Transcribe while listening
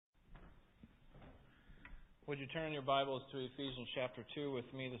Would you turn your Bibles to Ephesians chapter 2 with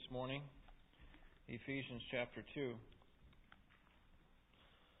me this morning? Ephesians chapter 2.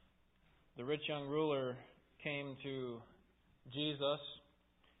 The rich young ruler came to Jesus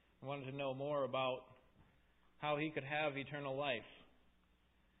and wanted to know more about how he could have eternal life.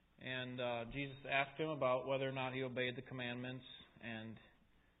 And Jesus asked him about whether or not he obeyed the commandments, and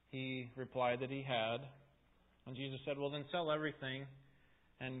he replied that he had. And Jesus said, well, then sell everything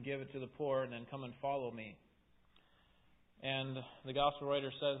and give it to the poor, and then come and follow me. And the gospel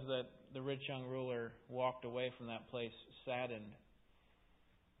writer says that the rich young ruler walked away from that place saddened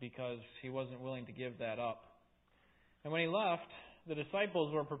because he wasn't willing to give that up. And when he left, the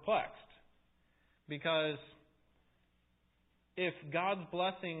disciples were perplexed because if God's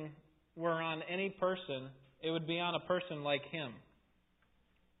blessing were on any person, it would be on a person like him.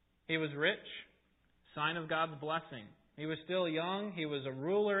 He was rich, sign of God's blessing. He was still young. He was a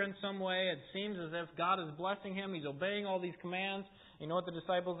ruler in some way. It seems as if God is blessing him. He's obeying all these commands. You know what the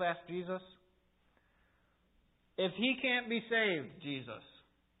disciples asked Jesus? If he can't be saved, Jesus,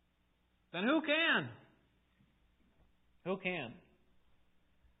 then who can? Who can?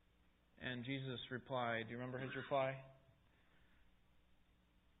 And Jesus replied, do you remember his reply?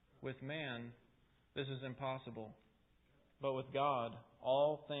 With man, this is impossible. But with God,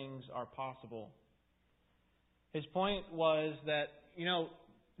 all things are possible. His point was that,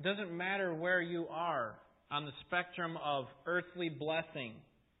 it doesn't matter where you are on the spectrum of earthly blessing.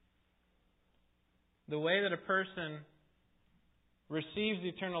 The way that a person receives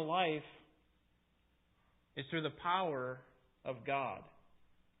eternal life is through the power of God.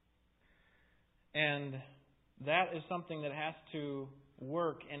 And that is something that has to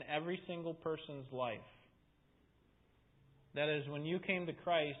work in every single person's life. That is, when you came to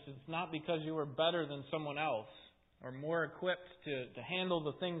Christ, it's not because you were better than someone else or more equipped to handle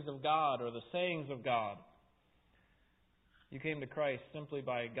the things of God or the sayings of God. You came to Christ simply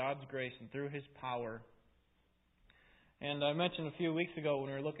by God's grace and through His power. And I mentioned a few weeks ago when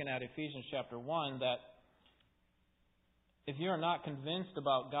we were looking at Ephesians chapter 1 that if you are not convinced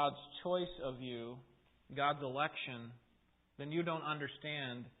about God's choice of you, God's election, then you don't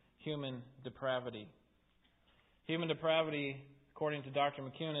understand human depravity. Human depravity, according to Dr.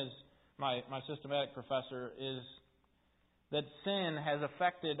 McCune, is my systematic professor, is that sin has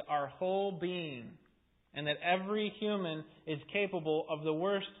affected our whole being and that every human is capable of the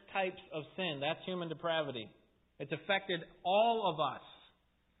worst types of sin. That's human depravity. It's affected all of us.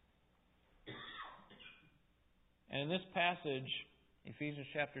 And in this passage, Ephesians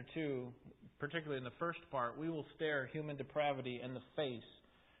chapter 2, particularly in the first part, we will stare human depravity in the face,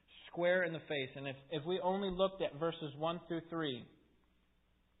 square in the face. And if we only looked at verses 1 through 3,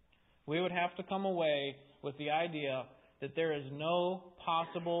 we would have to come away with the idea that there is no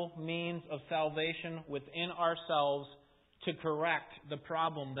possible means of salvation within ourselves to correct the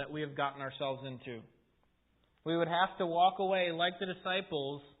problem that we have gotten ourselves into. We would have to walk away like the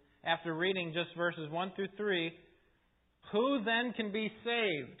disciples after reading just verses 1 through 3. Who then can be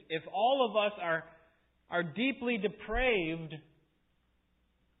saved? If all of us are deeply depraved,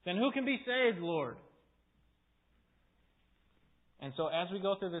 then who can be saved, Lord? And so as we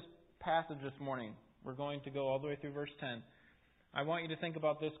go through this passage this morning, we're going to go all the way through verse 10. I want you to think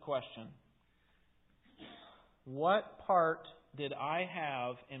about this question. What part did I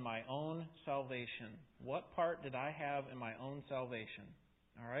have in my own salvation? What part did I have in my own salvation?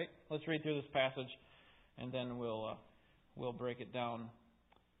 All right, let's read through this passage, and then we'll break it down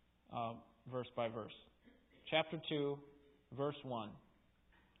verse by verse. Chapter 2, verse 1.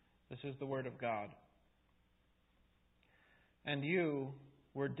 This is the Word of God. And you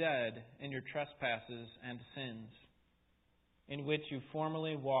were dead in your trespasses and sins, in which you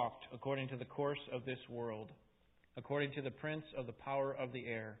formerly walked according to the course of this world, according to the prince of the power of the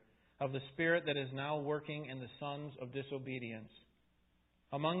air, of the spirit that is now working in the sons of disobedience.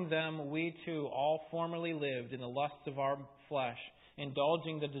 Among them we too all formerly lived in the lusts of our flesh,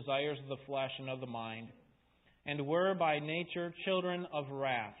 indulging the desires of the flesh and of the mind, and were by nature children of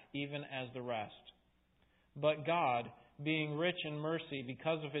wrath, even as the rest. But God, being rich in mercy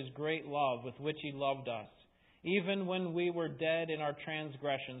because of His great love with which He loved us, even when we were dead in our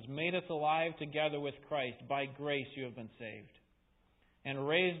transgressions, made us alive together with Christ. By grace you have been saved. And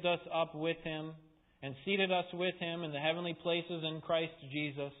raised us up with Him, and seated us with Him in the heavenly places in Christ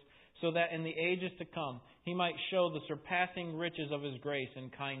Jesus, so that in the ages to come He might show the surpassing riches of His grace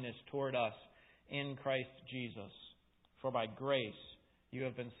and kindness toward us in Christ Jesus. For by grace you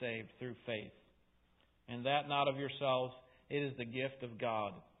have been saved through faith. And that not of yourselves, it is the gift of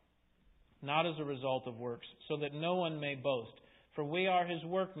God, not as a result of works, so that no one may boast. For we are His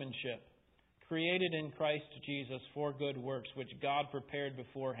workmanship, created in Christ Jesus for good works, which God prepared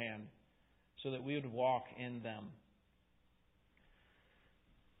beforehand, so that we would walk in them.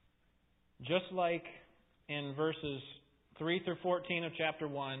 Just like in verses 3 through 14 of chapter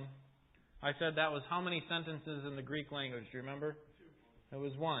 1, I said that was how many sentences in the Greek language? Do you remember? It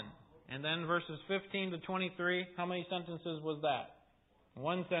was 1. And then verses 15 to 23, how many sentences was that?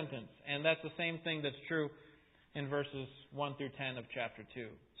 1 sentence. And that's the same thing that's true in verses 1 through 10 of chapter 2.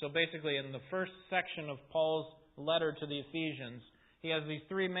 So basically, in the first section of Paul's letter to the Ephesians, he has these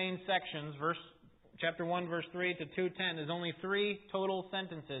 3 main sections. Chapter 1, verse 3 to 2:10 is only 3 total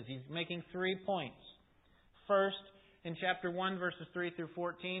sentences. He's making 3 points. First, in chapter 1, verses 3 through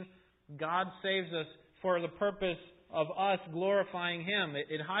 14, God saves us for the purpose of us glorifying Him.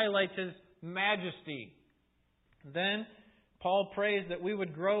 It highlights His majesty. Then, Paul prays that we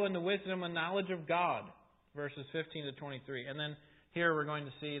would grow in the wisdom and knowledge of God, verses 15 to 23. And then here we're going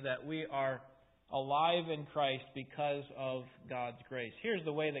to see that we are alive in Christ because of God's grace. Here's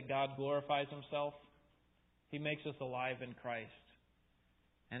the way that God glorifies Himself. He makes us alive in Christ.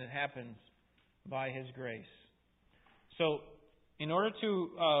 And it happens by His grace. So, in order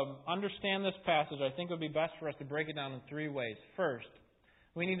to understand this passage, I think it would be best for us to break it down in 3 ways. First,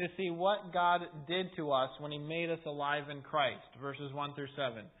 we need to see what God did to us when He made us alive in Christ, verses 1 through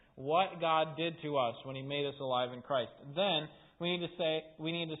 7. What God did to us when He made us alive in Christ. Then, we need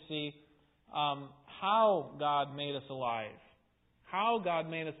to see how God made us alive. How God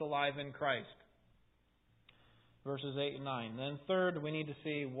made us alive in Christ. Verses 8 and 9. Then third, we need to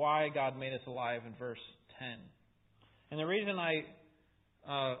see why God made us alive in verse 10. And the reason I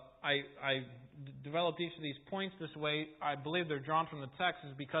developed each of these points this way, I believe they're drawn from the text,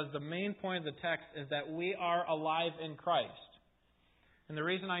 is because the main point of the text is that we are alive in Christ. And the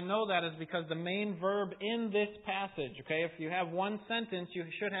reason I know that is because the main verb in this passage, okay, if you have 1 sentence, you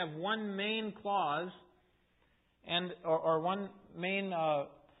should have 1 main clause or one main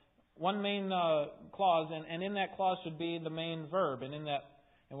clause, and in that clause should be the main verb. And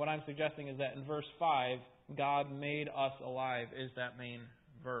what I'm suggesting is that in verse 5, God made us alive is that main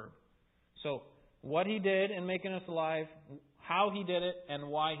verb. So, what He did in making us alive, how He did it, and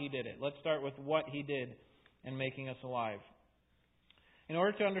why He did it. Let's start with what He did in making us alive. In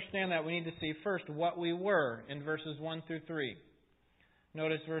order to understand that, we need to see first what we were in verses 1 through 3.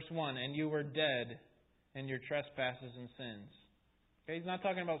 Notice verse 1, and you were dead in your trespasses and sins. Okay, he's not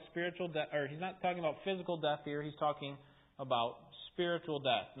talking about spiritual death, or he's not talking about physical death here. He's talking about spiritual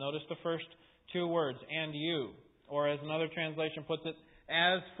death. Notice the first 2 words, and you, or as another translation puts it,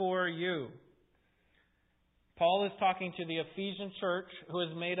 as for you. Paul is talking to the Ephesian church, who is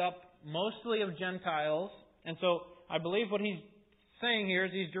made up mostly of Gentiles. And so I believe what he's saying here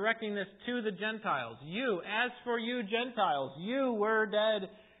is he's directing this to the Gentiles. You, as for you Gentiles, you were dead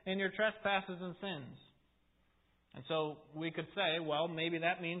in your trespasses and sins. And so we could say, well, maybe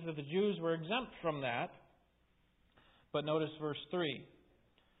that means that the Jews were exempt from that. But notice verse 3.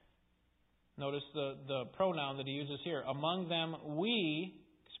 Notice the pronoun that he uses here. Among them, we,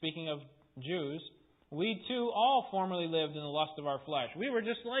 speaking of Jews, we too all formerly lived in the lust of our flesh. We were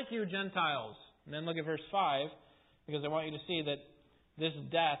just like you Gentiles. And then look at verse 5, because I want you to see that this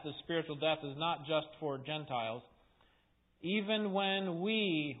death, this spiritual death, is not just for Gentiles. Even when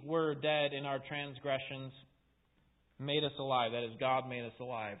we were dead in our transgressions, made us alive. That is, God made us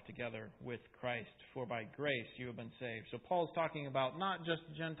alive together with Christ. For by grace you have been saved. So Paul is talking about not just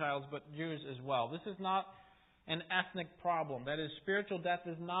Gentiles, but Jews as well. This is not an ethnic problem. That is, spiritual death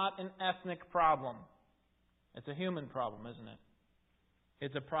is not an ethnic problem. It's a human problem, isn't it?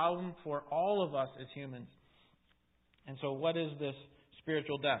 It's a problem for all of us as humans. And so what is this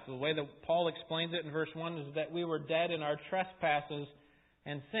spiritual death? The way that Paul explains it in verse 1 is that we were dead in our trespasses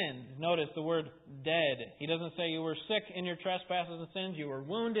and sins. Notice the word dead. He doesn't say you were sick in your trespasses and sins. You were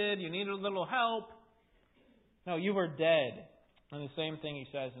wounded. You needed a little help. No, you were dead. And the same thing he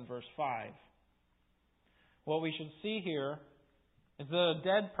says in verse 5. What we should see here is that a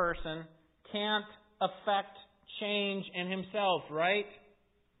dead person can't affect change in himself, right?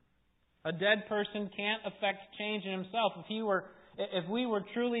 A dead person can't affect change in himself. If we were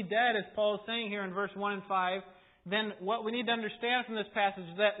truly dead, as Paul is saying here in verse 1 and 5, then what we need to understand from this passage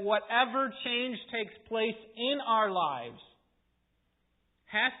is that whatever change takes place in our lives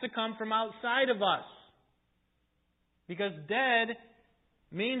has to come from outside of us. Because dead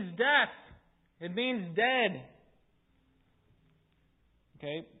means death. It means dead.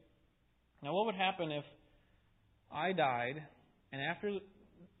 Okay? Now what would happen if I died and after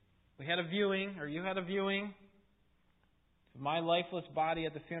we had a viewing, or you had a viewing of my lifeless body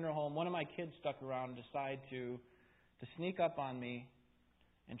at the funeral home, one of my kids stuck around and decided to sneak up on me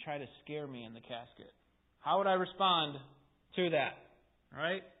and try to scare me in the casket? How would I respond to that?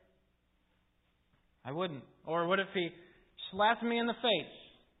 Right? I wouldn't. Or what if he slaps me in the face?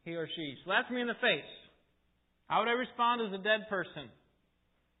 He or she slaps me in the face. How would I respond as a dead person?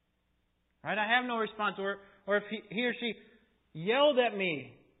 Right? I have no response. Or if he or she yelled at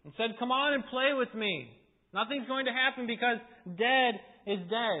me and said, "Come on and play with me." Nothing's going to happen because dead is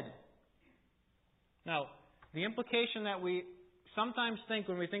dead. Now, the implication that we sometimes think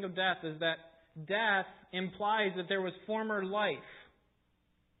when we think of death is that death implies that there was former life.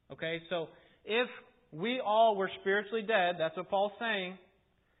 Okay, so if we all were spiritually dead, that's what Paul's saying,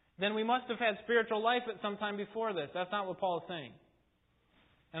 then we must have had spiritual life at some time before this. That's not what Paul is saying.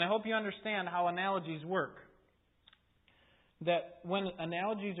 And I hope you understand how analogies work. That when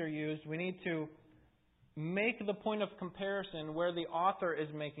analogies are used, we need to make the point of comparison where the author is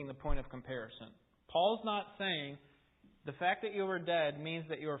making the point of comparison. Paul's not saying the fact that you were dead means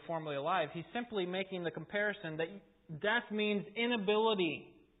that you were formerly alive. He's simply making the comparison that death means inability.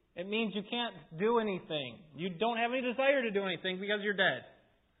 It means you can't do anything. You don't have any desire to do anything because you're dead.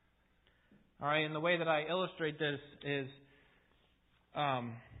 All right, and the way that I illustrate this is,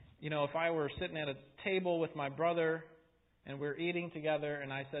 if I were sitting at a table with my brother and we're eating together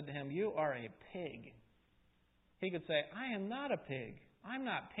and I said to him, "You are a pig," he could say, "I am not a pig. I'm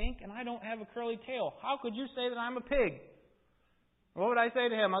not pink and I don't have a curly tail. How could you say that I'm a pig?" What would I say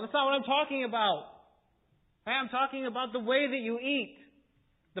to him? "That's not what I'm talking about. Hey, I'm talking about the way that you eat."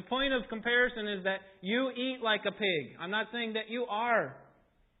 The point of comparison is that you eat like a pig. I'm not saying that you are,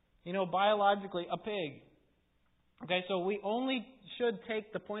 biologically a pig. Okay, so we only should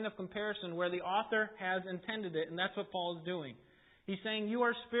take the point of comparison where the author has intended it, and that's what Paul is doing. He's saying you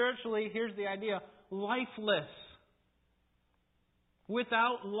are spiritually, here's the idea, lifeless.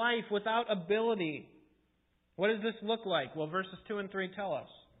 Without life, without ability. What does this look like? Well, verses 2 and 3 tell us.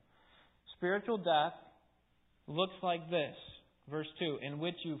 Spiritual death looks like this. Verse 2, "In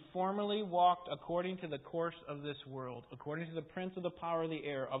which you formerly walked according to the course of this world, according to the prince of the power of the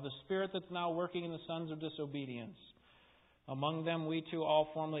air, of the spirit that's now working in the sons of disobedience. Among them we too all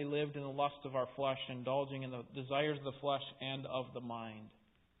formerly lived in the lusts of our flesh, indulging in the desires of the flesh and of the mind."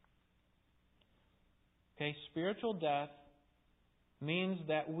 Okay, spiritual death means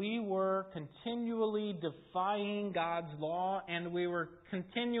that we were continually defying God's law and we were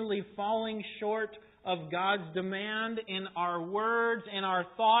continually falling short of God's demand in our words, in our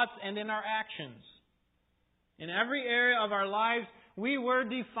thoughts, and in our actions. In every area of our lives, we were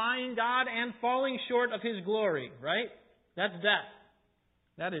defying God and falling short of His glory, right? That's death.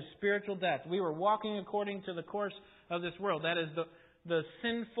 That is spiritual death. We were walking according to the course of this world. That is the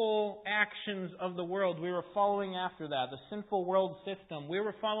sinful actions of the world. We were following after that. The sinful world system. We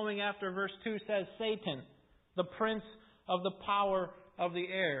were following after, verse 2 says, Satan, the prince of the power of the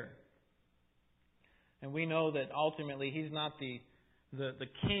air. And we know that ultimately he's not the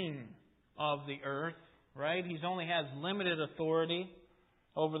king of the earth, right? He only has limited authority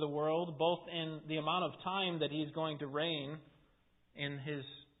over the world, both in the amount of time that he's going to reign in his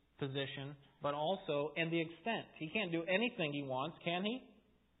position, but also in the extent. He can't do anything he wants, can he?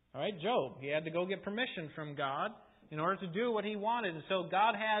 All right, Job, he had to go get permission from God in order to do what he wanted. And so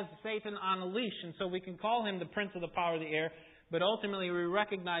God has Satan on a leash, and so we can call him the prince of the power of the air. But ultimately we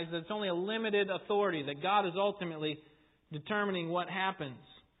recognize that it's only a limited authority, that God is ultimately determining what happens.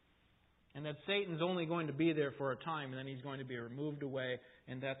 And that Satan's only going to be there for a time, and then he's going to be removed away,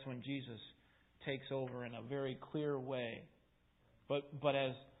 and that's when Jesus takes over in a very clear way. But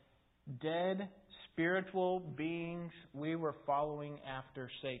as dead spiritual beings, we were following after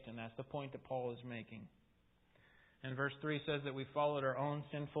Satan. That's the point that Paul is making. And verse 3 says that we followed our own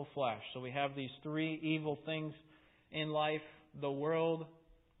sinful flesh. So we have these three evil things in life: the world,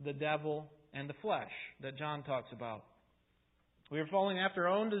 the devil, and the flesh that John talks about. We were following after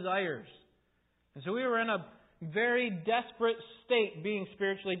our own desires. And so we were in a very desperate state, being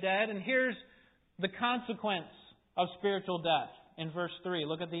spiritually dead. And here's the consequence of spiritual death in verse 3.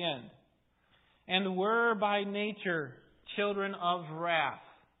 Look at the end. "And were by nature children of wrath,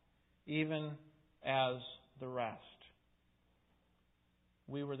 even as the rest."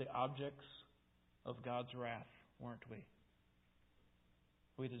 We were the objects of God's wrath, weren't we?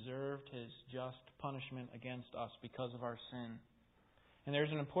 We deserved His just punishment against us because of our sin. And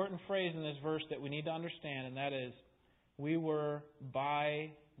there's an important phrase in this verse that we need to understand, and that is, we were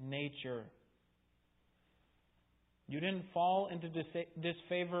by nature. You didn't fall into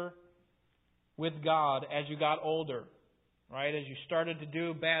disfavor with God as you got older, right? As you started to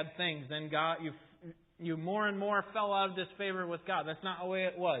do bad things, then God, you more and more fell out of disfavor with God. That's not the way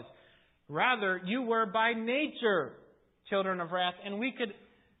it was. Rather, you were by nature children of wrath, and we could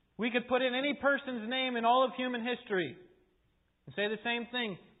We could put in any person's name in all of human history and say the same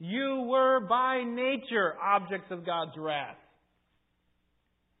thing. You were by nature objects of God's wrath.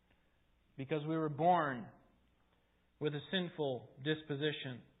 Because we were born with a sinful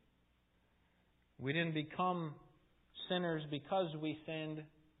disposition. We didn't become sinners because we sinned.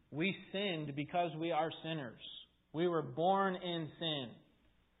 We sinned because we are sinners. We were born in sin.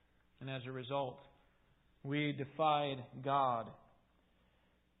 And as a result, we defied God.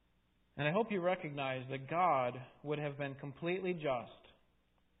 And I hope you recognize that God would have been completely just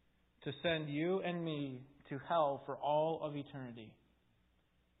to send you and me to hell for all of eternity.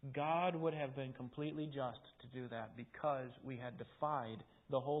 God would have been completely just to do that because we had defied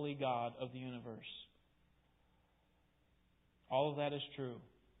the holy God of the universe. All of that is true.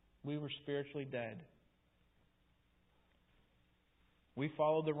 We were spiritually dead. We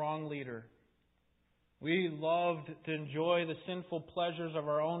followed the wrong leader. We loved to enjoy the sinful pleasures of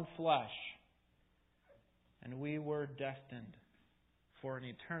our own flesh. And we were destined for an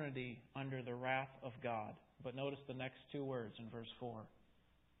eternity under the wrath of God. But notice the next two words in verse 4.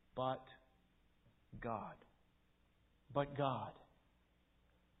 But God. But God.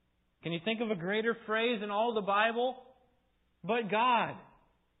 Can you think of a greater phrase in all the Bible? But God.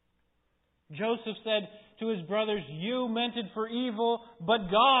 Joseph said to his brothers, you meant it for evil, but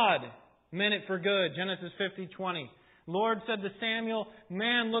God meant it for good. Genesis 50:20. Lord said to Samuel,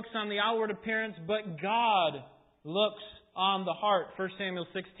 man looks on the outward appearance, but God looks on the heart. 1 Samuel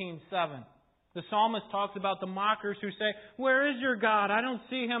 16:7. The psalmist talks about the mockers who say, where is your God? I don't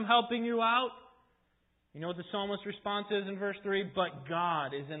see Him helping you out. You know what the psalmist's response is in verse 3? But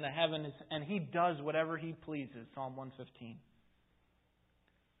God is in the heavens and He does whatever He pleases. Psalm 115.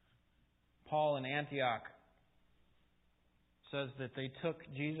 Paul in Antioch says that they took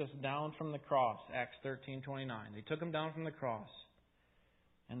Jesus down from the cross. Acts 13:29. They took Him down from the cross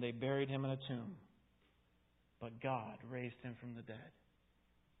and they buried Him in a tomb. But God raised Him from the dead.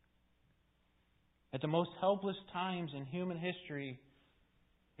 At the most helpless times in human history,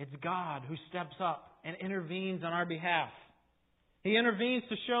 it's God who steps up and intervenes on our behalf. He intervenes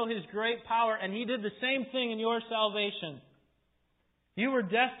to show His great power, and He did the same thing in your salvation. You were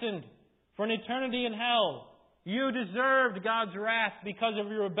destined for an eternity in hell. You deserved God's wrath because of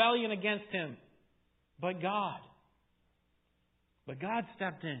your rebellion against Him. But God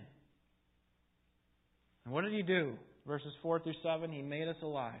stepped in. And what did He do? Verses 4 through 7, He made us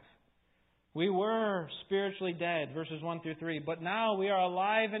alive. We were spiritually dead, verses 1 through 3. But now we are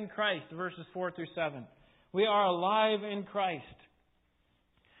alive in Christ, verses 4 through 7. We are alive in Christ.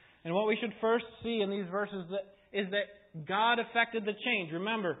 And what we should first see in these verses is that God effected the change.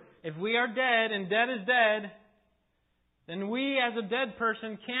 Remember, if we are dead and dead is dead, then we as a dead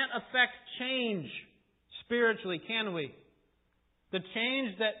person can't affect change spiritually, can we? The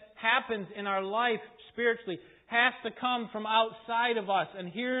change that happens in our life spiritually has to come from outside of us. And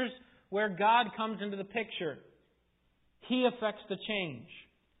here's where God comes into the picture. He affects the change.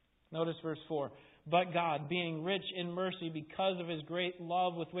 Notice verse 4. But God, being rich in mercy because of His great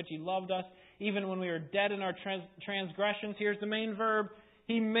love with which He loved us, even when we were dead in our transgressions, here's the main verb,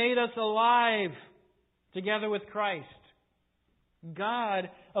 He made us alive together with Christ. God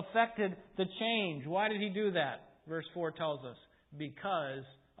affected the change. Why did He do that? Verse 4 tells us, because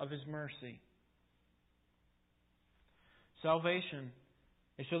of His mercy. Salvation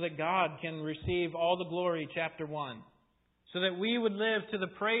is so that God can receive all the glory, chapter 1. So that we would live to the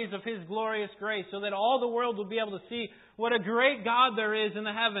praise of His glorious grace. So that all the world will be able to see what a great God there is in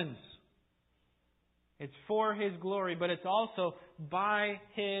the heavens. It's for His glory, but it's also by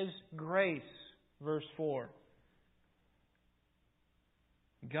His grace. Verse 4.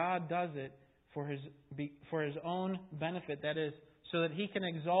 God does it for His own benefit. That is, so that He can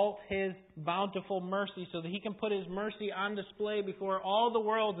exalt His bountiful mercy, so that He can put His mercy on display before all the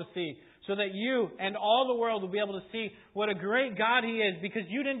world to see, so that you and all the world will be able to see what a great God He is, because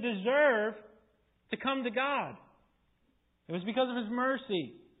you didn't deserve to come to God. It was because of His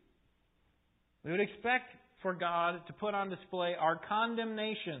mercy. We would expect for God to put on display our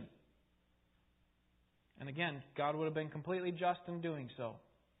condemnation. And again, God would have been completely just in doing so.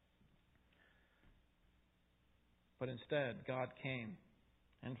 But instead, God came.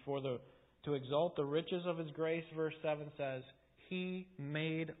 And to exalt the riches of His grace, verse 7 says, He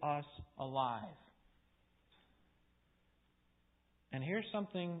made us alive. And here's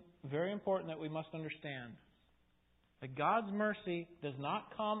something very important that we must understand. That God's mercy does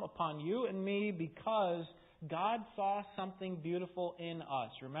not come upon you and me because God saw something beautiful in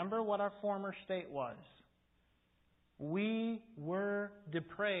us. Remember what our former state was. We were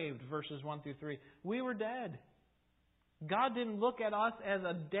depraved, verses 1 through 3. We were dead. God didn't look at us as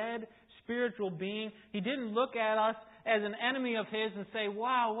a dead spiritual being. He didn't look at us as an enemy of His and say,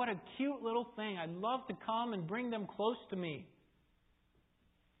 wow, what a cute little thing. I'd love to come and bring them close to me.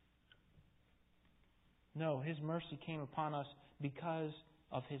 No, His mercy came upon us because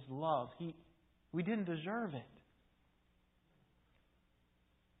of His love. We didn't deserve it.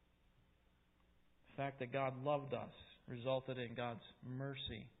 The fact that God loved us resulted in God's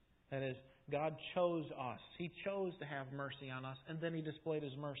mercy. That is, God chose us. He chose to have mercy on us, and then He displayed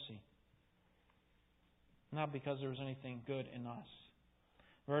His mercy. Not because there was anything good in us.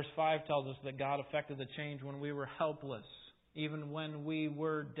 Verse 5 tells us that God effected the change when we were helpless, even when we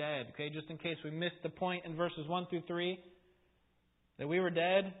were dead. Okay, just in case we missed the point in verses 1 through 3, that we were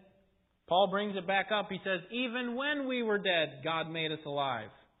dead, Paul brings it back up. He says, even when we were dead, God made us alive.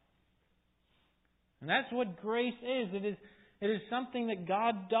 And that's what grace is. It is something that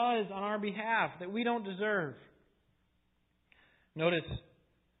God does on our behalf that we don't deserve. Notice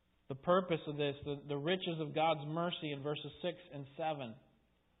the purpose of this, the riches of God's mercy in verses 6 and 7.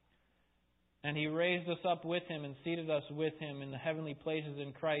 And He raised us up with Him and seated us with Him in the heavenly places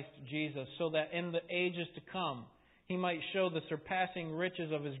in Christ Jesus, so that in the ages to come He might show the surpassing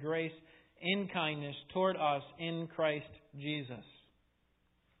riches of His grace in kindness toward us in Christ Jesus.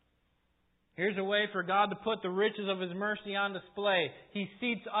 Here's a way for God to put the riches of His mercy on display. He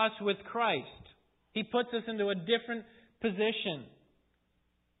seats us with Christ. He puts us into a different position.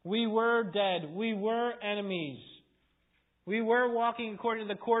 We were dead. We were enemies. We were walking according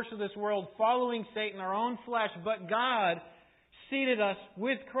to the course of this world, following Satan, our own flesh. But God seated us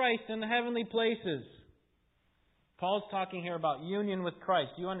with Christ in the heavenly places. Paul's talking here about union with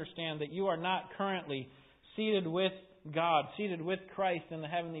Christ. You understand that you are not currently seated with God, seated with Christ in the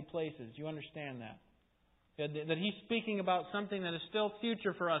heavenly places. You understand that? That He's speaking about something that is still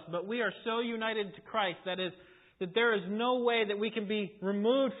future for us. But we are so united to Christ that there is no way that we can be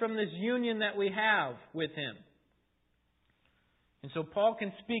removed from this union that we have with Him. And so Paul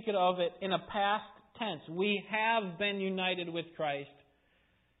can speak of it in a past tense. We have been united with Christ.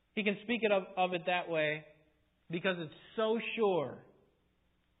 He can speak of it that way because it's so sure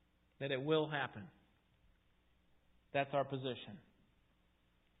that it will happen. That's our position.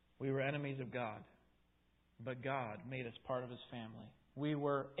 We were enemies of God, but God made us part of His family. We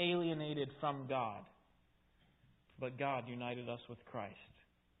were alienated from God, but God united us with Christ.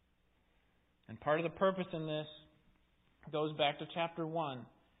 And part of the purpose in this goes back to chapter 1.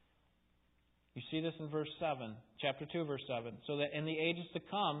 You see this in verse 7, chapter 2, verse 7. So that in the ages to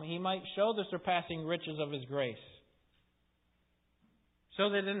come, He might show the surpassing riches of His grace. So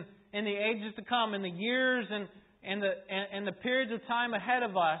that in the ages to come, in the years and the periods of time ahead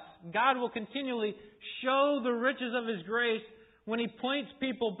of us, God will continually show the riches of His grace when He points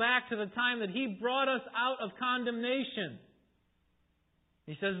people back to the time that He brought us out of condemnation.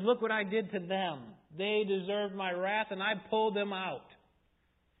 He says, look what I did to them. They deserved my wrath and I pulled them out.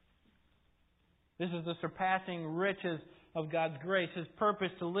 This is the surpassing riches of God's grace, His purpose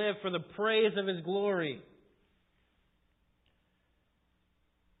to live for the praise of His glory.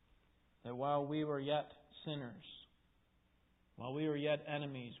 That while we were yet sinners, while we were yet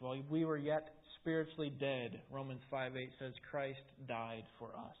enemies, while we were yet spiritually dead, Romans 5:8 says, Christ died for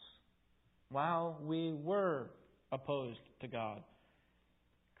us. While we were opposed to God,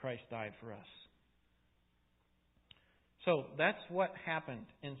 Christ died for us. So that's what happened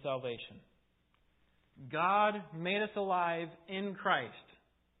in salvation. God made us alive in Christ.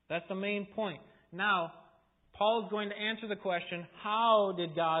 That's the main point. Now, Paul is going to answer the question, how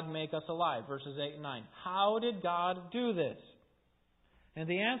did God make us alive? Verses 8 and 9. How did God do this? And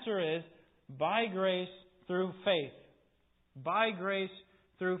the answer is, by grace through faith. By grace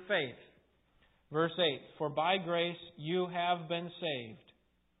through faith. Verse 8, for by grace you have been saved.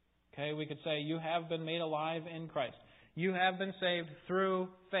 Okay, we could say you have been made alive in Christ. You have been saved through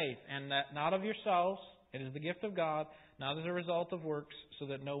faith, and that not of yourselves. It is the gift of God, not as a result of works, so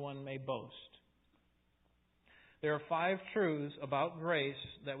that no one may boast. There are 5 truths about grace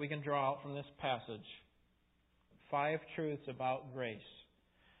that we can draw out from this passage. 5 truths about grace.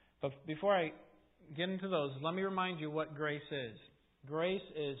 But before I get into those, let me remind you what grace is. Grace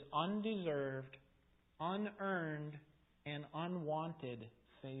is undeserved, unearned, and unwanted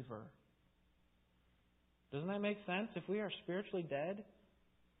favor. Doesn't that make sense? If we are spiritually dead,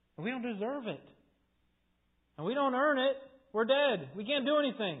 and we don't deserve it, and we don't earn it, we're dead. We can't do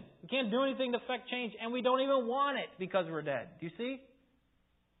anything. We can't do anything to affect change, and we don't even want it because we're dead. Do you see?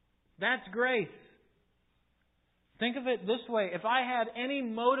 That's grace. Think of it this way. If I had any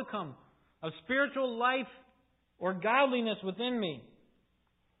modicum of spiritual life or godliness within me,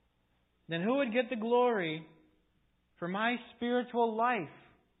 then who would get the glory for my spiritual life.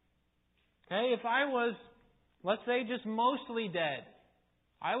 Okay, if I was, let's say, just mostly dead,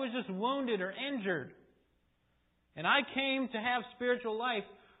 I was just wounded or injured, and I came to have spiritual life,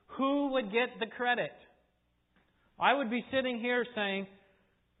 who would get the credit? I would be sitting here saying,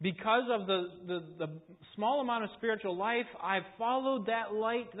 because of the small amount of spiritual life, I followed that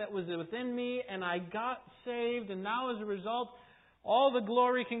light that was within me, and I got saved, and now as a result, all the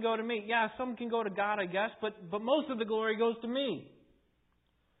glory can go to me. Yeah, some can go to God, I guess, but most of the glory goes to me.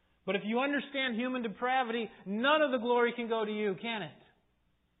 But if you understand human depravity, none of the glory can go to you, can it?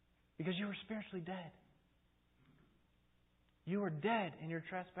 Because you were spiritually dead. You were dead in your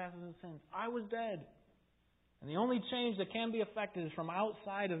trespasses and sins. I was dead. And the only change that can be affected is from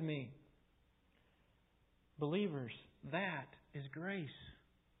outside of me. Believers, that is grace.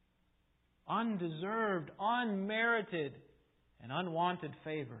 Undeserved, unmerited, and unwanted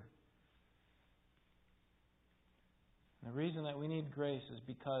favor. And the reason that we need grace is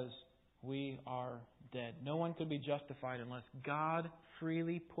because we are dead. No one could be justified unless God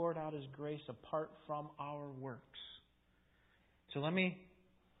freely poured out His grace apart from our works. So let me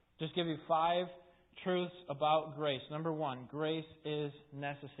just give you 5 truths about grace. Number 1, grace is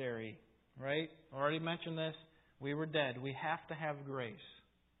necessary. Right? I already mentioned this. We were dead. We have to have grace.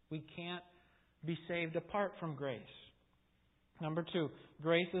 We can't be saved apart from grace. Number 2,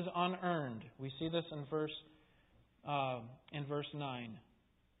 grace is unearned. We see this in verse 9.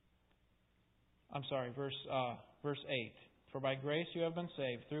 Verse 8. For by grace you have been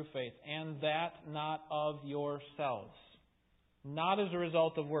saved through faith, and that not of yourselves. Not as a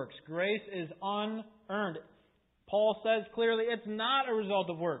result of works. Grace is unearned. Paul says clearly it's not a result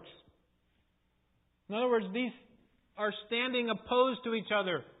of works. In other words, these are standing opposed to each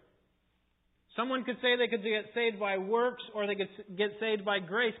other. Someone could say they could get saved by works or they could get saved by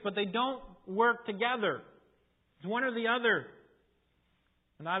grace, but they don't work together. It's one or the other.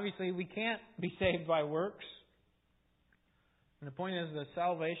 And obviously we can't be saved by works. And the point is that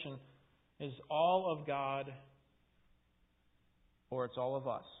salvation is all of God or it's all of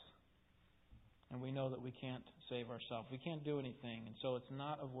us. And we know that we can't save ourselves. We can't do anything. And so it's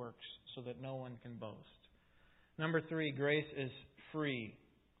not of works so that no one can boast. Number 3, grace is free.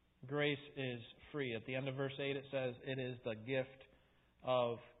 Grace is free. At the end of verse 8 it says, it is the gift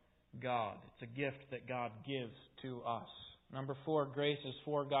of God. It's a gift that God gives to us. Number 4, grace is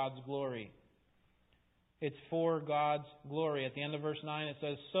for God's glory. It's for God's glory. At the end of verse 9 it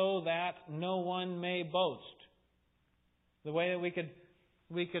says, so that no one may boast. The way that we could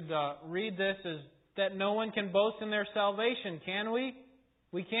read this is that no one can boast in their salvation, can we?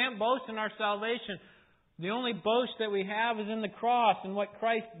 We can't boast in our salvation. The only boast that we have is in the cross and what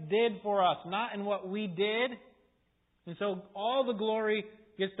Christ did for us, not in what we did. And so all the glory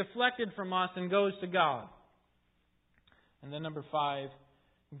gets deflected from us and goes to God. And then number 5,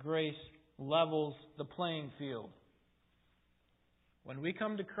 grace levels the playing field. When we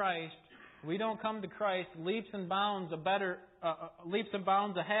come to Christ, we don't come to Christ leaps and bounds ahead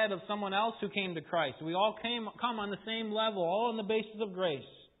of someone else who came to Christ. We all come on the same level, all on the basis of grace.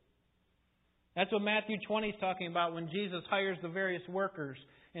 That's what Matthew 20 is talking about when Jesus hires the various workers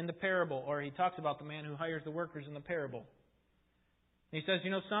in the parable, or He talks about the man who hires the workers in the parable. He says,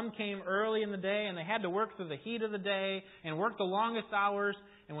 some came early in the day and they had to work through the heat of the day and work the longest hours.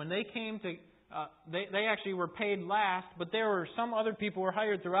 And when they came to, they actually were paid last. But there were some other people who were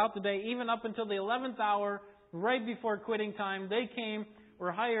hired throughout the day, even up until the 11th hour, right before quitting time. They came,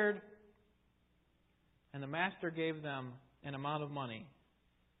 were hired, and the master gave them an amount of money.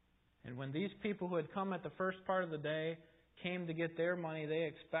 And when these people who had come at the first part of the day came to get their money, they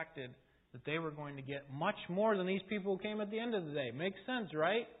expected that they were going to get much more than these people who came at the end of the day. Makes sense,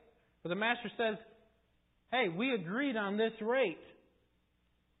 right? But the master says, hey, we agreed on this rate.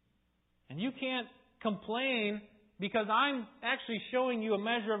 And you can't complain because I'm actually showing you a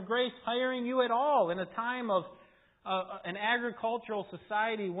measure of grace, hiring you at all in a time of an agricultural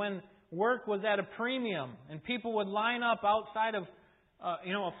society when work was at a premium and people would line up outside of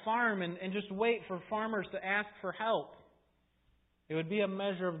a farm and just wait for farmers to ask for help. It would be a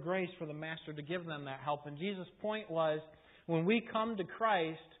measure of grace for the master to give them that help. And Jesus' point was, when we come to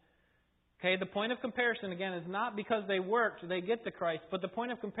Christ, the point of comparison, again, is not because they worked, they get to Christ, but the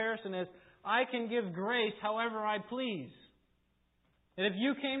point of comparison is, I can give grace however I please. And if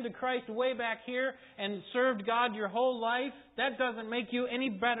you came to Christ way back here and served God your whole life, that doesn't make you any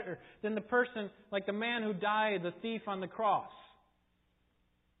better than the person, like the man who died, the thief on the cross.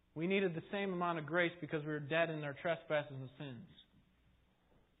 We needed the same amount of grace because we were dead in our trespasses and sins.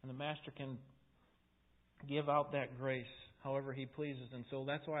 And the Master can give out that grace however He pleases. And so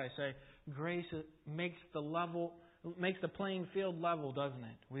that's why I say grace makes the level makes the playing field level, doesn't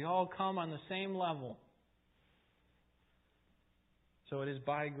it? We all come on the same level. So it is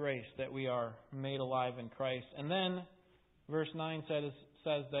by grace that we are made alive in Christ. And then verse 9 says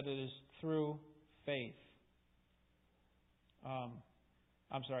that it is through faith.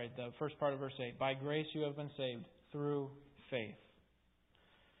 The first part of verse 8. By grace you have been saved through faith.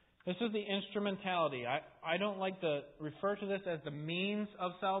 This is the instrumentality. I don't like to refer to this as the means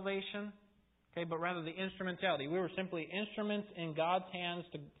of salvation, okay, but rather the instrumentality. We were simply instruments in God's hands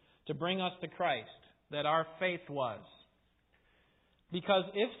to bring us to Christ, that our faith was. Because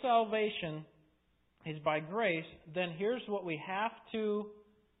if salvation is by grace, then here's what we have to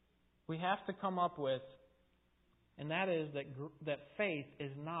come up with, and that is that faith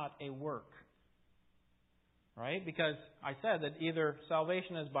is not a work. Right? Because I said that either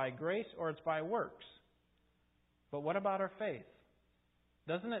salvation is by grace or it's by works. But what about our faith?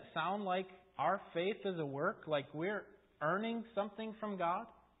 Doesn't it sound like our faith is a work? Like we're earning something from God?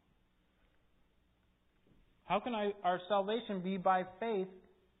 How can our salvation be by faith?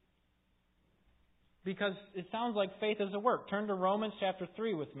 Because it sounds like faith is a work. Turn to Romans chapter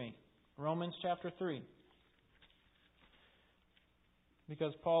 3 with me. Romans chapter 3.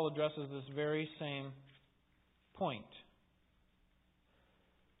 Because Paul addresses this very same point.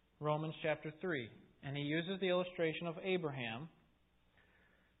 Romans chapter 3. And he uses the illustration of Abraham.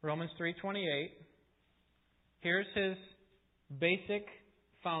 Romans 3:28. Here's his basic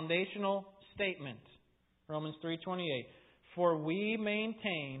foundational statement. Romans 3:28. For we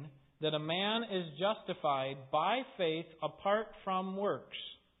maintain that a man is justified by faith apart from works.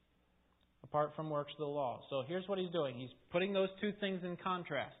 Apart from works of the law. So here's what he's doing. He's putting those two things in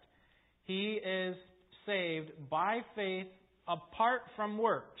contrast. He is saved by faith apart from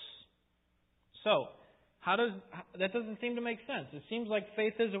works. So, that doesn't seem to make sense. It seems like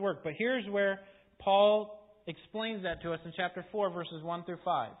faith is a work. But here's where Paul explains that to us in chapter 4, verses 1 through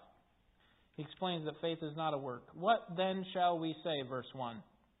 5. He explains that faith is not a work. What then shall we say, verse 1?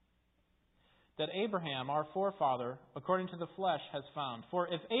 That Abraham, our forefather, according to the flesh, has found. For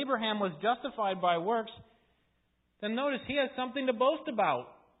if Abraham was justified by works, then notice he has something to boast about.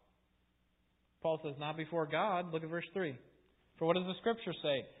 Paul says, not before God. Look at verse 3. For what does the Scripture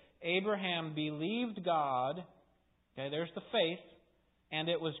say? Abraham believed God. Okay, there's the faith. And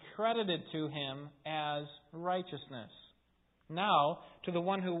it was credited to him as righteousness. Now, to the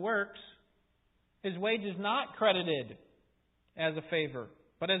one who works, his wage is not credited as a favor,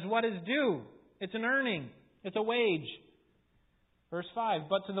 but as what is due. It's an earning. It's a wage. Verse 5.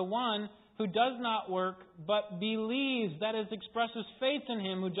 But to the one who does not work, but believes, that is, expresses faith in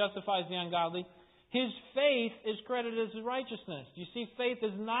Him who justifies the ungodly, his faith is credited as righteousness. You see, faith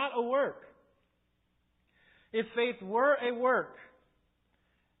is not a work. If faith were a work,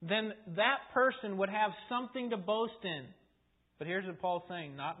 then that person would have something to boast in. But here's what Paul's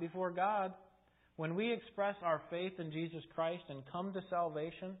saying, not before God. When we express our faith in Jesus Christ and come to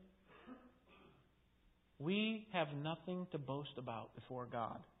salvation, we have nothing to boast about before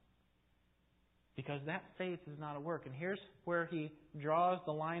God. Because that faith is not a work. And here's where he draws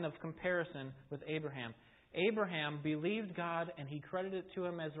the line of comparison with Abraham. Abraham believed God and He credited it to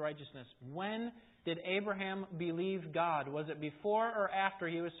him as righteousness. When did Abraham believe God? Was it before or after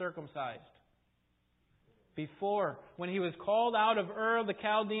he was circumcised? Before. When he was called out of Ur of the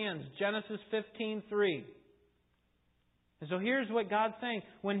Chaldeans. Genesis 15:3. And so here's what God's saying.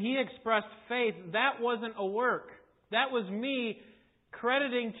 When He expressed faith, that wasn't a work. That was me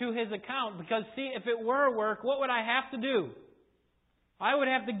crediting to His account. Because see, if it were a work, what would I have to do? I would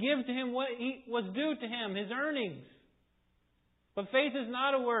have to give to Him what was due to Him, His earnings. But faith is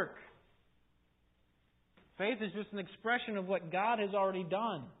not a work. Faith is just an expression of what God has already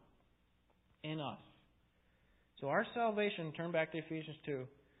done in us. So our salvation, turn back to Ephesians 2,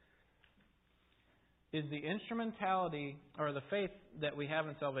 is the instrumentality, or the faith that we have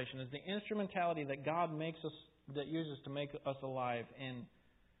in salvation, is the instrumentality that God makes us, that uses to make us alive in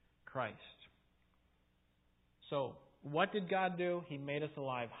Christ. So, what did God do? He made us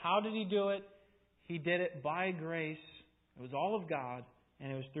alive. How did He do it? He did it by grace. It was all of God,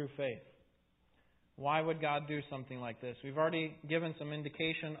 and it was through faith. Why would God do something like this? We've already given some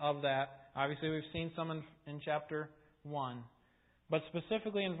indication of that. Obviously, we've seen some in chapter 1. But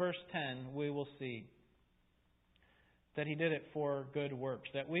specifically in verse 10, we will see that He did it for good works,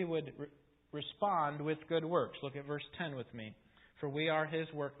 that we would respond with good works. Look at verse 10 with me. For we are His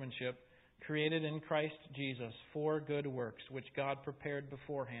workmanship, created in Christ Jesus for good works, which God prepared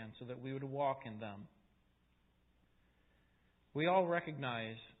beforehand so that we would walk in them. We all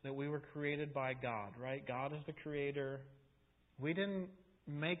recognize that we were created by God, right? God is the Creator. We didn't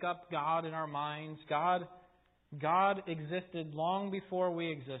make up God in our minds. God God existed long before we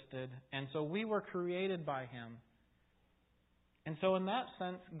existed, and so we were created by Him. And so in that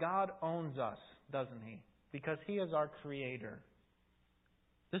sense, God owns us, doesn't He? Because He is our Creator.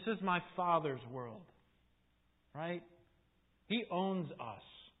 This is my Father's world, right? He owns us.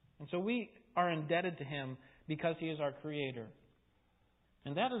 And so we are indebted to Him because He is our Creator.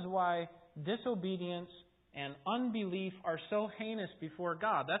 And that is why disobedience and unbelief are so heinous before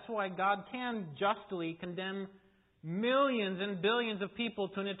God. That's why God can justly condemn millions and billions of people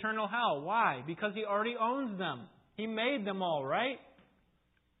to an eternal hell. Why? Because He already owns them. He made them all, right?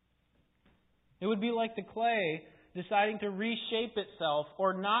 It would be like the clay deciding to reshape itself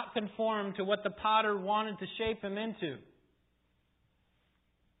or not conform to what the potter wanted to shape him into.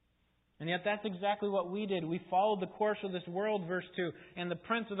 And yet that's exactly what we did. We followed the course of this world, verse 2, and the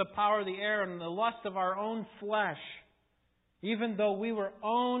prince of the power of the air and the lust of our own flesh. Even though we were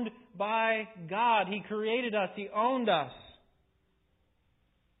owned by God. He created us. He owned us.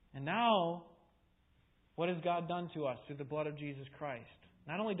 And now, what has God done to us through the blood of Jesus Christ?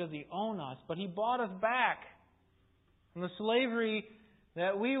 Not only does He own us, but He bought us back from the slavery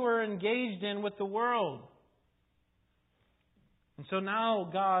that we were engaged in with the world. And so now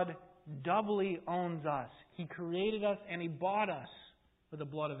God doubly owns us. He created us and He bought us with the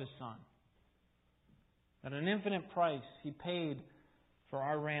blood of His Son. At an infinite price, He paid for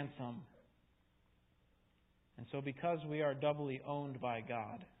our ransom. And so because we are doubly owned by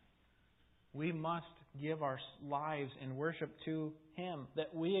God, we must give our lives in worship to Him,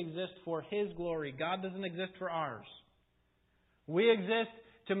 that we exist for His glory. God doesn't exist for ours. We exist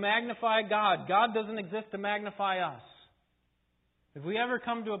to magnify God. God doesn't exist to magnify us. If we ever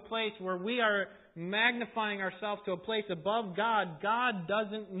come to a place where we are magnifying ourselves to a place above God, God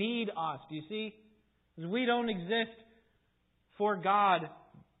doesn't need us. Do you see? Because we don't exist for God.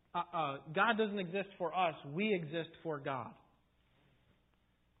 God doesn't exist for us. We exist for God.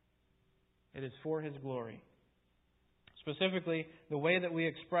 It is for His glory. Specifically, the way that we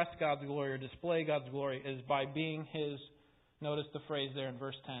express God's glory or display God's glory is by being His, notice the phrase there in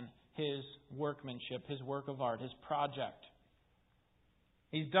verse 10, His workmanship, His work of art, His project.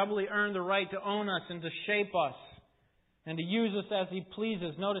 He's doubly earned the right to own us and to shape us and to use us as He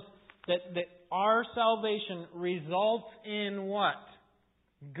pleases. Notice that our salvation results in what?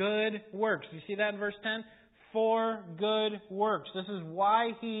 Good works. You see that in verse 10? For good works. This is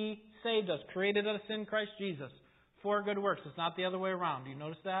why He saved us, created us in Christ Jesus. For good works. It's not the other way around. Do you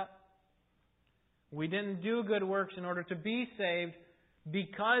notice that? We didn't do good works in order to be saved.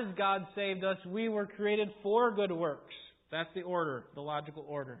 Because God saved us, we were created for good works. That's the order, the logical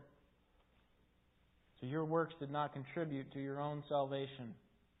order. So your works did not contribute to your own salvation.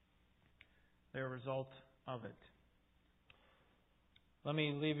 They're a result of it. Let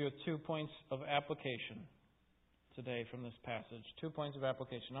me leave you with 2 points of application today from this passage. 2 points of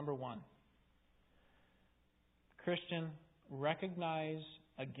application. Number 1. Christian, recognize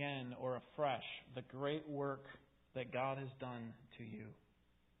again or afresh the great work that God has done to you.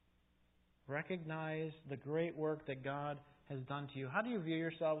 Recognize the great work that God has done to you. How do you view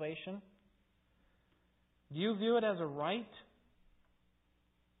your salvation? Do you view it as a right?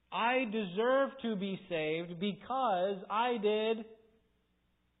 I deserve to be saved because I did.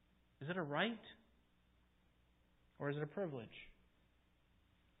 Is it a right? Or is it a privilege?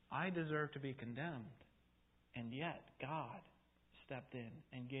 I deserve to be condemned. And yet God stepped in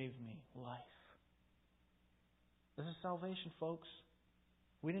and gave me life. This is salvation, folks.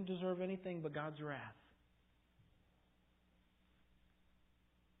 We didn't deserve anything but God's wrath.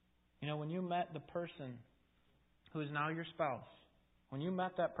 You know, when you met the person who is now your spouse, when you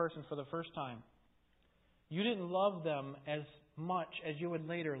met that person for the first time, you didn't love them as much as you would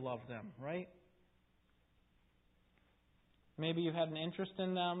later love them, right? Maybe you had an interest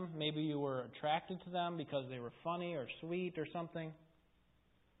in them. Maybe you were attracted to them because they were funny or sweet or something.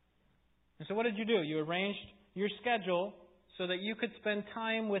 And so what did you do? You arranged your schedule so that you could spend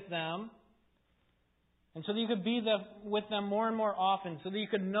time with them and so that you could be with them more and more often, so that you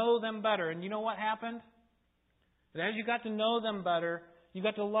could know them better. And you know what happened? That as you got to know them better, you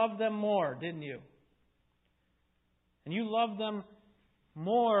got to love them more, didn't you? And you loved them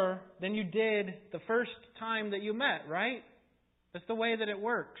more than you did the first time that you met, right? That's the way that it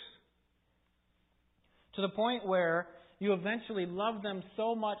works. To the point where you eventually love them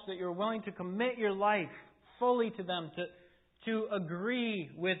so much that you're willing to commit your life fully to them, to agree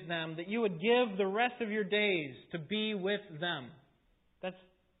with them, that you would give the rest of your days to be with them. That's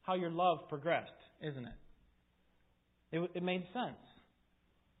how your love progressed, isn't it? It made sense.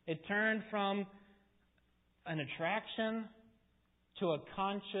 It turned from an attraction to a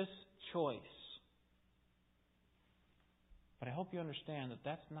conscious choice. But I hope you understand that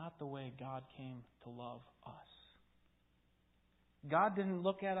that's not the way God came to love us. God didn't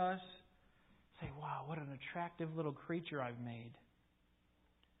look at us and say, wow, what an attractive little creature I've made.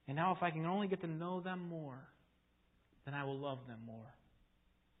 And now if I can only get to know them more, then I will love them more.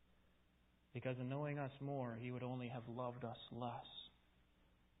 Because in knowing us more, He would only have loved us less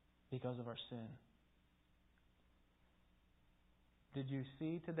because of our sin. Did you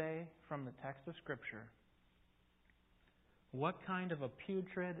see today from the text of Scripture what kind of a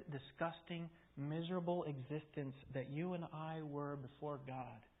putrid, disgusting, miserable existence that you and I were before God,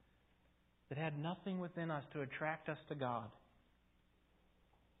 that had nothing within us to attract us to God?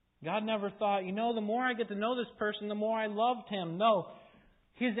 God never thought, the more I get to know this person, the more I loved him. No.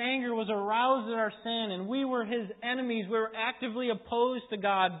 His anger was aroused at our sin, and we were His enemies. We were actively opposed to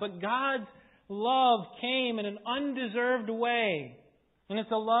God. But God's love came in an undeserved way. And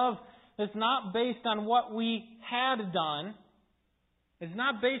it's a love that's not based on what we had done. It's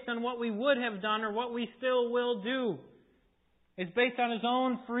not based on what we would have done or what we still will do. It's based on His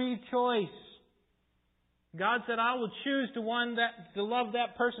own free choice. God said, I will choose to love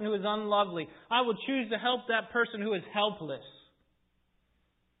that person who is unlovely. I will choose to help that person who is helpless.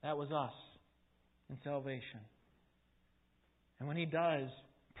 That was us in salvation. And when He does,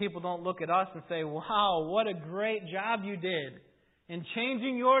 people don't look at us and say, wow, what a great job you did in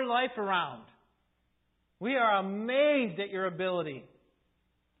changing your life around. We are amazed at your ability.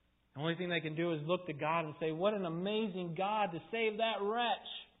 The only thing they can do is look to God and say, what an amazing God to save that wretch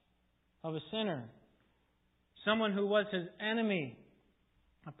of a sinner. Someone who was his enemy.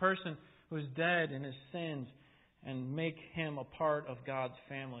 A person who is dead in his sins, and make him a part of God's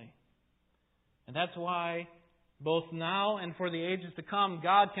family. And that's why, both now and for the ages to come,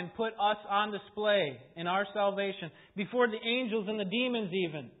 God can put us on display in our salvation before the angels and the demons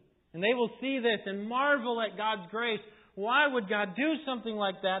even. And they will see this and marvel at God's grace. Why would God do something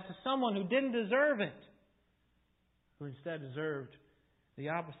like that to someone who didn't deserve it? Who instead deserved the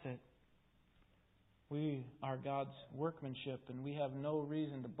opposite. We are God's workmanship, and we have no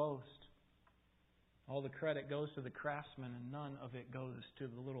reason to boast. All the credit goes to the craftsman, and none of it goes to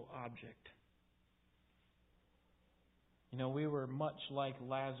the little object. We were much like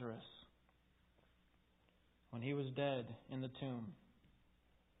Lazarus when he was dead in the tomb.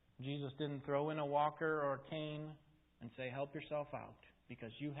 Jesus didn't throw in a walker or a cane and say, help yourself out,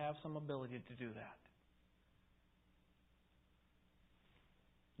 because you have some ability to do that.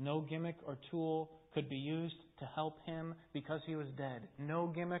 No gimmick or tool could be used to help him because he was dead. No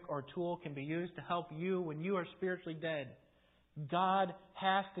gimmick or tool can be used to help you when you are spiritually dead. God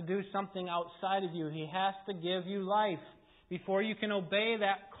has to do something outside of you. He has to give you life before you can obey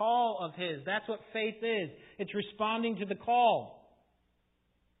that call of His. That's what faith is. It's responding to the call.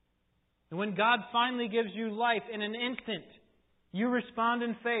 And when God finally gives you life in an instant, you respond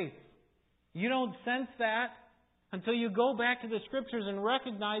in faith. You don't sense that until you go back to the Scriptures and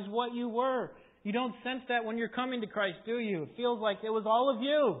recognize what you were. You don't sense that when you're coming to Christ, do you? It feels like it was all of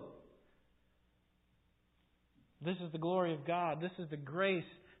you. This is the glory of God. This is the grace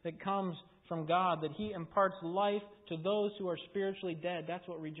that comes from God, that He imparts life to those who are spiritually dead. That's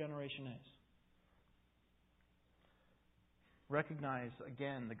what regeneration is. Recognize,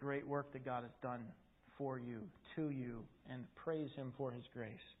 again, the great work that God has done for you, to you, and praise Him for His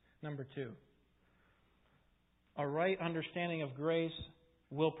grace. Number 2. A right understanding of grace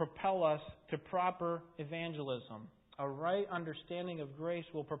will propel us to proper evangelism. A right understanding of grace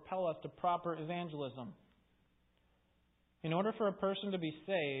will propel us to proper evangelism. In order for a person to be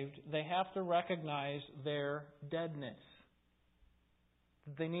saved, they have to recognize their deadness.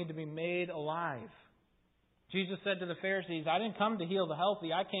 They need to be made alive. Jesus said to the Pharisees, I didn't come to heal the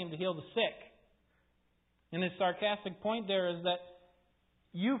healthy, I came to heal the sick. And his sarcastic point there is that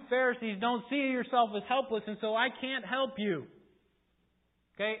you Pharisees don't see yourself as helpless, and so I can't help you.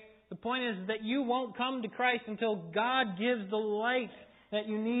 Okay? The point is that you won't come to Christ until God gives the light that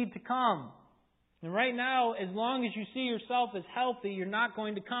you need to come. And right now, as long as you see yourself as healthy, you're not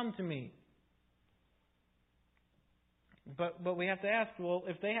going to come to me. But we have to ask, well,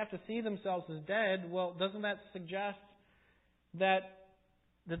 if they have to see themselves as dead, well, doesn't that suggest that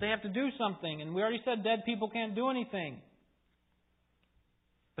they have to do something? And we already said dead people can't do anything.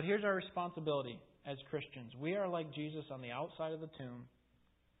 But here's our responsibility as Christians. We are like Jesus on the outside of the tomb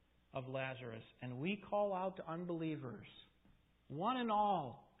of Lazarus, and we call out to unbelievers, one and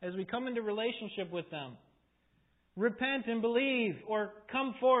all, as we come into relationship with them. Repent and believe, or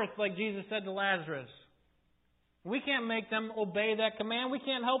come forth, like Jesus said to Lazarus. We can't make them obey that command. We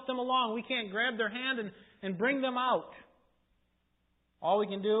can't help them along. We can't grab their hand and bring them out. All we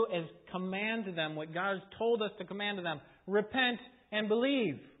can do is command to them what God has told us to command to them. repent and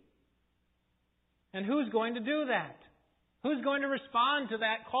believe. And who's going to do that? Who's going to respond to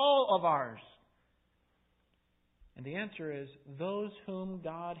that call of ours? And the answer is those whom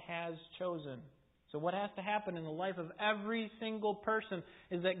God has chosen. So what has to happen in the life of every single person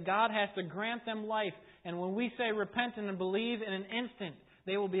is that God has to grant them life. And when we say repent and believe, in an instant,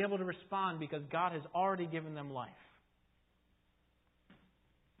 they will be able to respond because God has already given them life.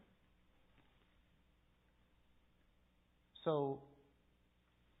 So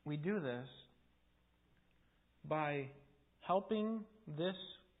we do this by helping this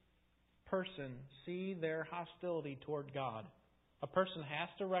person see their hostility toward God. A person has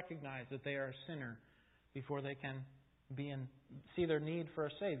to recognize that they are a sinner before they can see their need for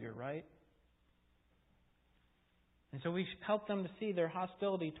a Savior, right? And so we help them to see their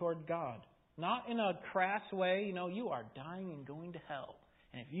hostility toward God. Not in a crass way, you are dying and going to hell.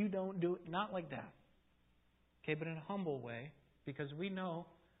 And if you don't do it, not like that. Okay, but in a humble way, because we know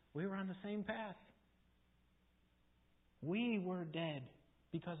we were on the same path. We were dead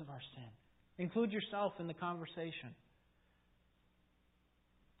because of our sin. Include yourself in the conversation.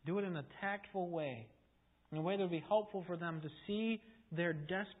 Do it in a tactful way, in a way that will be helpful for them to see their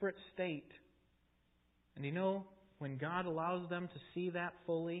desperate state. And when God allows them to see that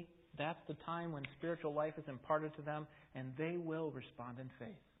fully, that's the time when spiritual life is imparted to them, and they will respond in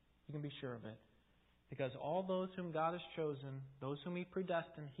faith. You can be sure of it. Because all those whom God has chosen, those whom He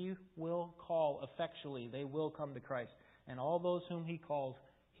predestined, He will call effectually. They will come to Christ. And all those whom He calls,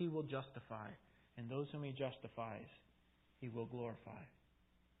 He will justify. And those whom He justifies, He will glorify.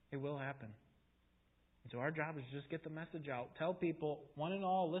 It will happen. And so our job is just get the message out. Tell people, one and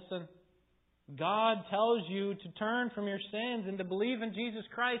all, listen, God tells you to turn from your sins and to believe in Jesus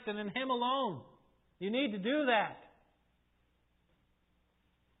Christ and in Him alone. You need to do that.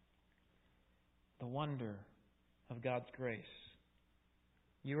 The wonder of God's grace.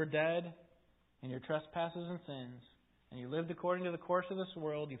 You were dead in your trespasses and sins, and you lived according to the course of this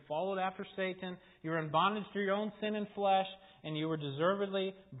world. You followed after Satan. You were in bondage to your own sin and flesh, and you were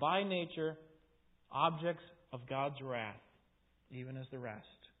deservedly, by nature, objects of God's wrath, even as the rest.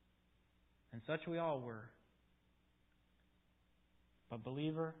 And such we all were. But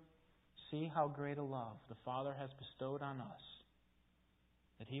believer, see how great a love the Father has bestowed on us,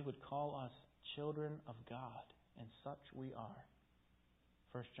 that He would call us children of God, and such we are.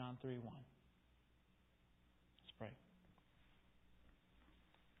 1 John 3:1. Let's pray.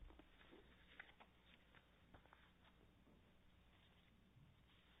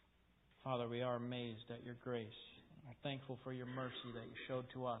 Father, we are amazed at your grace. We're thankful for your mercy that you showed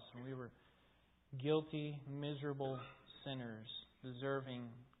to us when we were guilty, miserable sinners, deserving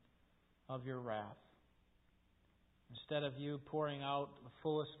of your wrath. Instead of you pouring out the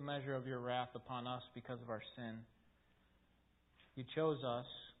fullest measure of your wrath upon us because of our sin, you chose us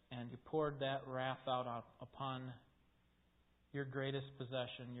and you poured that wrath out upon your greatest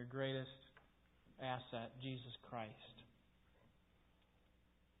possession, your greatest asset, Jesus Christ.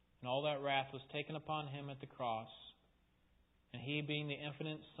 And all that wrath was taken upon Him at the cross. And He, being the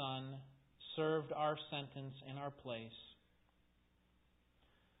infinite Son, served our sentence in our place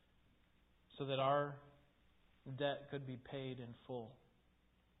so that our debt could be paid in full.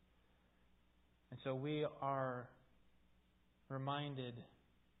 And so we are reminded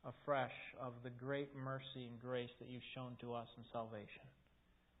afresh of the great mercy and grace that you've shown to us in salvation.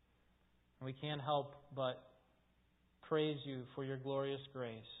 And we can't help but praise you for your glorious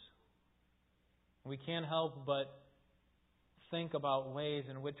grace. We can't help but think about ways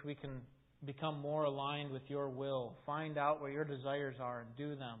in which we can become more aligned with your will, find out where your desires are and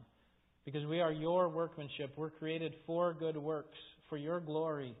do them. Because we are your workmanship. We're created for good works, for your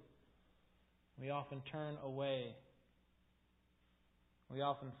glory. We often turn away. We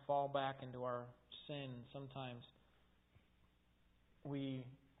often fall back into our sin. Sometimes we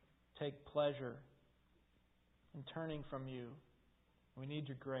take pleasure in turning from you. We need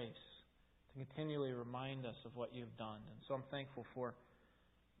your grace to continually remind us of what you've done. And so I'm thankful for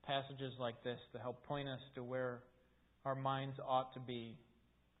passages like this to help point us to where our minds ought to be,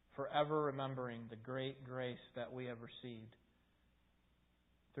 forever remembering the great grace that we have received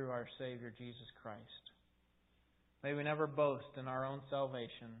through our Savior, Jesus Christ. May we never boast in our own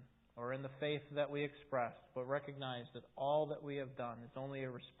salvation or in the faith that we expressed, but recognize that all that we have done is only a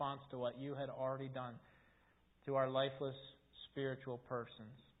response to what you had already done to our lifeless spiritual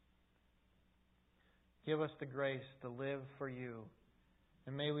persons. Give us the grace to live for you.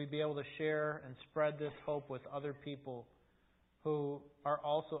 And may we be able to share and spread this hope with other people who are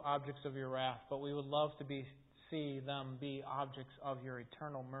also objects of your wrath, but we would love to see them be objects of your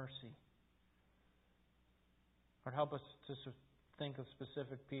eternal mercy. Lord, help us to think of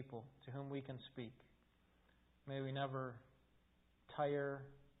specific people to whom we can speak. May we never tire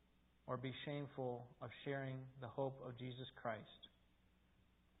or be shameful of sharing the hope of Jesus Christ.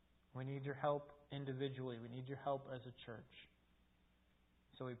 We need your help individually. We need your help as a church.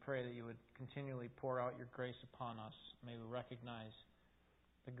 So we pray that you would continually pour out your grace upon us. May we recognize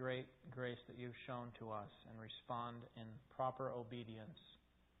the great grace that you've shown to us and respond in proper obedience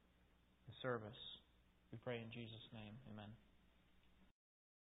and service. We pray in Jesus' name. Amen.